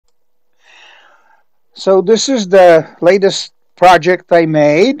So this is the latest project I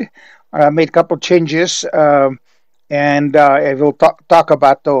made. I made a couple changes, and I will talk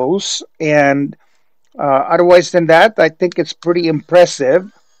about those. And otherwise than that, I think it's pretty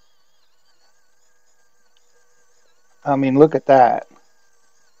impressive. I mean, look at that.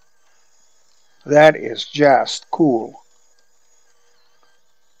 That is just cool.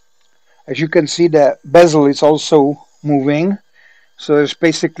 As you can see, the bezel is also moving. So there's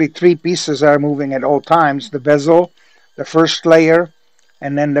basically three pieces that are moving at all times. The bezel, the first layer,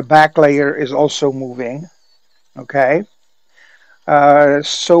 and then the back layer is also moving. Okay.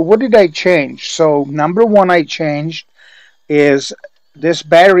 So what did I change? So number one I changed is this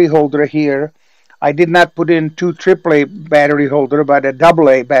battery holder here. I did not put in two AAA battery holder, but a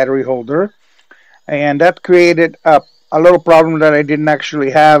AA battery holder, and that created a little problem that I didn't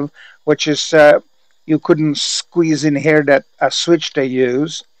actually have, which is you couldn't squeeze in here that a switch they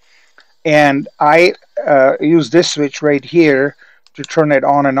use, and I use this switch right here to turn it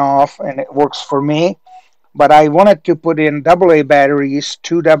on and off, and it works for me. But I wanted to put in AA batteries,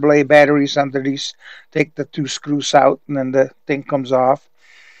 two AA batteries under these, take the two screws out, and then the thing comes off.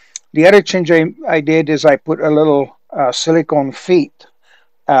 The other change I did is I put a little silicone feet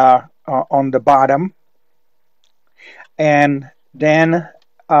on the bottom, and then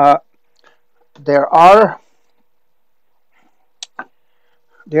uh, there are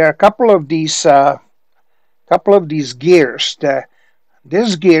a couple of these gears.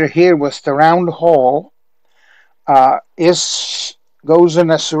 This gear here with the round hole is goes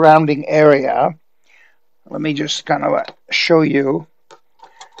in a surrounding area. Let me just kind of show you.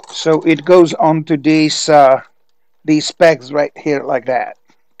 So it goes onto these pegs right here like that.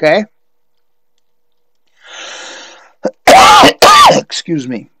 Okay. Excuse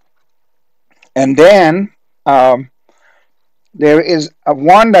me. And then there is a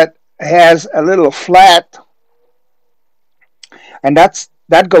one that has a little flat, and that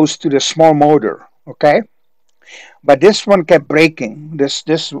goes to the small motor. Okay. But this one kept breaking. This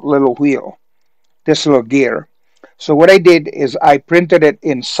little wheel, this little gear. So what I did is I printed it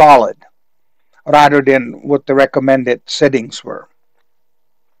in solid rather than what the recommended settings were.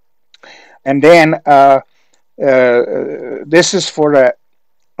 And then this is for the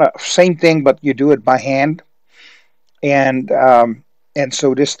same thing, but you do it by hand, and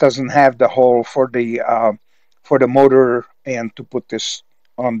so this doesn't have the hole for the motor and to put this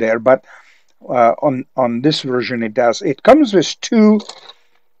on there, but on this version it does. It comes with two,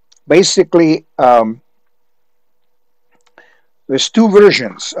 basically there's two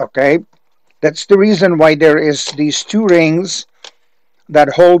versions. Okay, that's the reason why there is these two rings that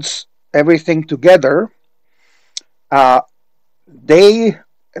holds everything together. Uh, they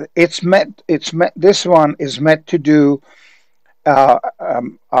it's meant this one is meant to do uh,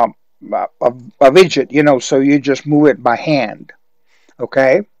 um, um, a widget, so you just move it by hand.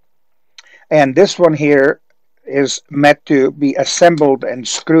 Okay, and this one here is meant to be assembled and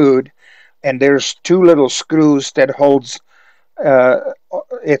screwed, and there's two little screws that holds uh,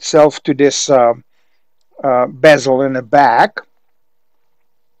 itself to this bezel in the back,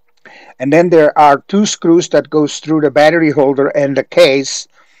 and then there are two screws that goes through the battery holder and the case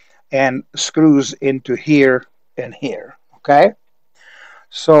and screws into here and here. Okay,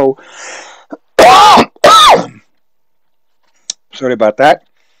 so sorry about that,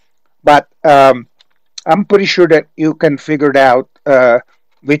 but I'm pretty sure that you can figure it out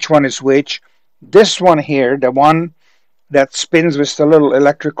which one is which. This one here, the one that spins with the little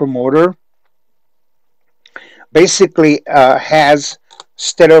electrical motor, basically has,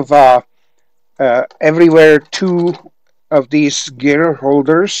 instead of everywhere two of these gear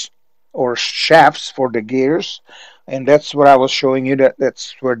holders or shafts for the gears, and that's what I was showing you.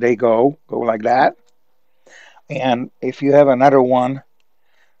 That's where they go like that. And if you have another one,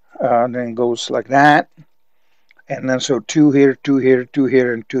 then it goes like that. And then so two here, two here, two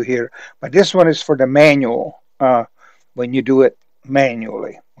here, and two here. But this one is for the manual, when you do it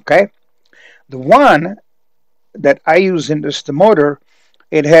manually. Okay. The one that I use in this the motor,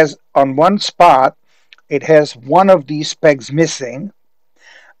 it has on one spot, it has one of these pegs missing,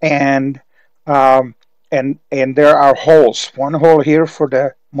 and there are holes. One hole here for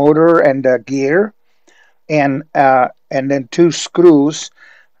the motor and the gear, and then two screws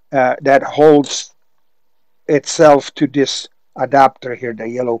that holds itself to this adapter here, the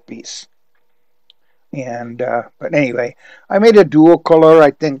yellow piece. And but anyway, I made a dual color.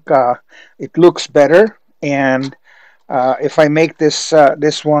 I think it looks better. And if I make this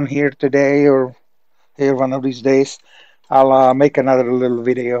one here today or here one of these days, I'll make another little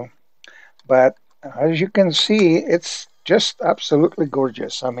video. But as you can see, it's just absolutely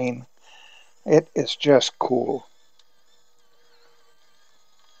gorgeous. I mean, It is just cool.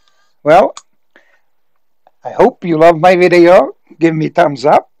 Well, I hope you love my video. Give me thumbs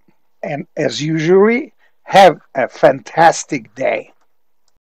up. And as usually, have a fantastic day.